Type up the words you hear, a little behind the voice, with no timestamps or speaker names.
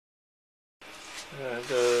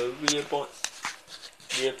The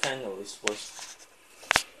rear panel was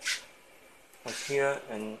here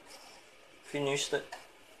and finished. The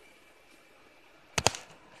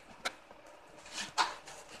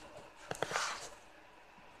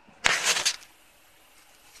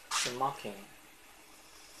marking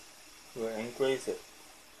were engraved.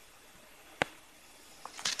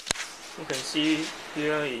 You can see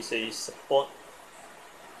here is a support.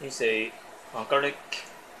 It's a acrylic,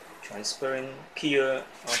 transparent clear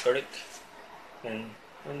acrylic, and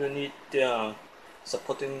underneath there are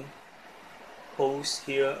supporting posts.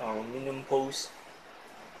 Here are aluminum posts.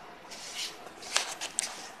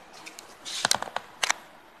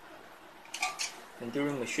 And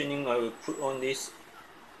during machining, I will put on this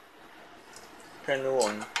panel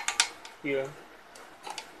on here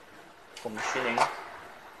for machining.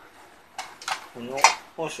 And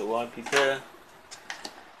also I prepare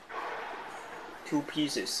 2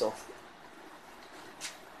 pieces of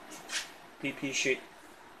PP sheet.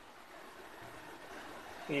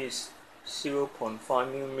 It is 0.5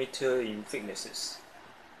 mm in thicknesses.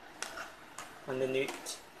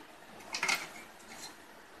 Underneath.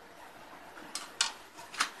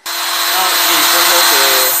 Now is under the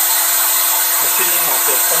machining of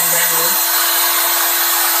the front panel.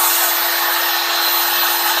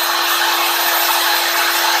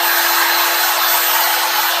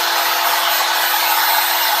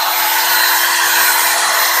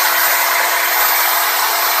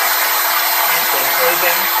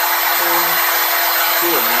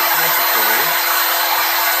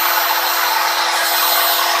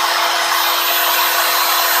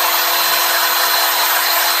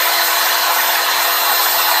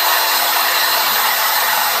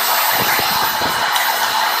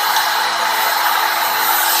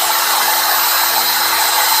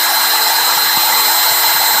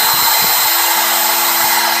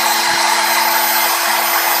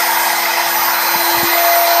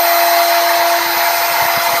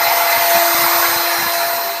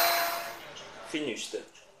 Finished.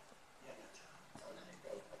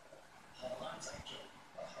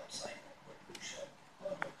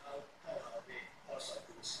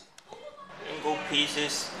 Angle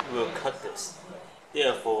pieces will cut this.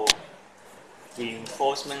 Therefore,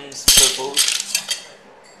 reinforcement purpose.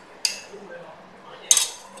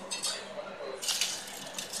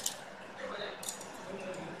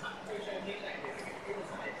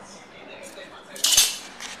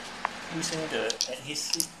 Using the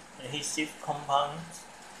adhesive compound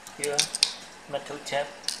here, metal tape,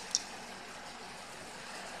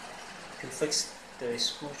 to fix the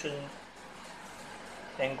extrusion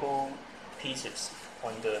angle pieces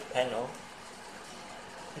on the panel.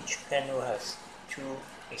 Each panel has 2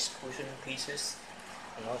 extrusion pieces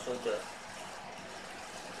and also the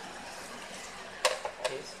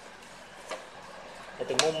case. At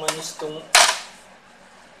the moment,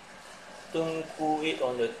 don't glue it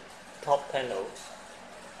on the top panels,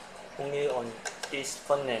 only on this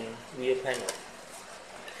front and rear panel.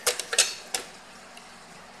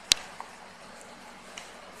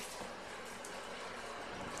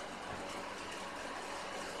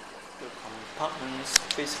 The compartments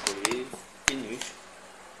basically finished.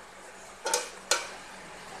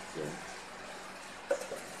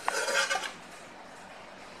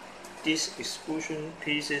 These extrusion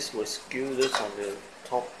pieces were skewed on the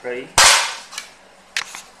top plate.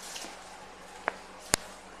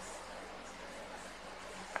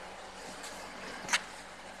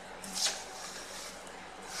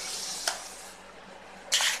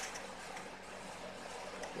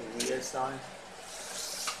 The rear side.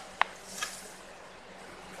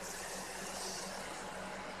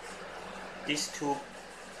 These 2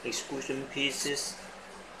 extrusion pieces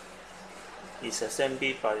is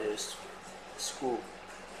assembled by the screw.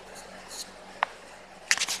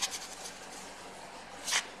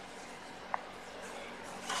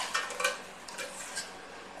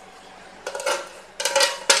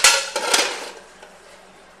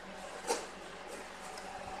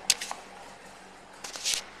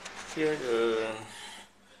 Here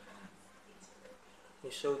we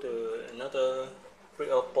show another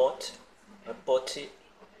breakout board. I bought it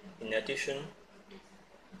in addition.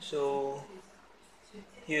 So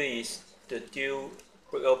here is the dual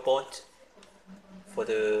breakout board for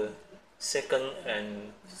the second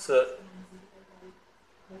and third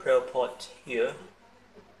breakout board here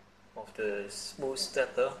of the smooth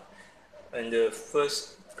stepper, and the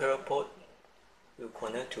first breakout board will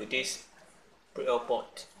connect to this breakout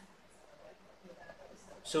board.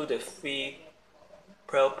 So the 3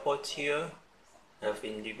 breakout boards here have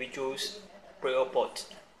individual breakout boards.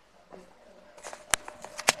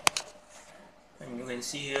 And you can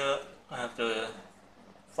see here I have the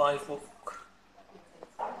 5-volt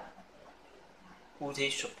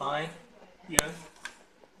voltage supply here.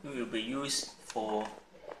 It will be used for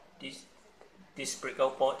this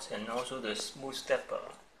breakout board and also the smooth stepper.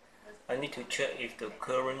 I need to check if the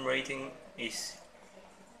current rating is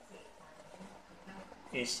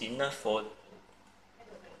enough for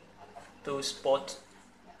those boards.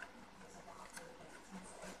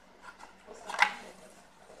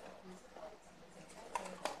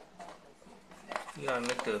 Here I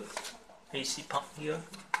make the AC part here.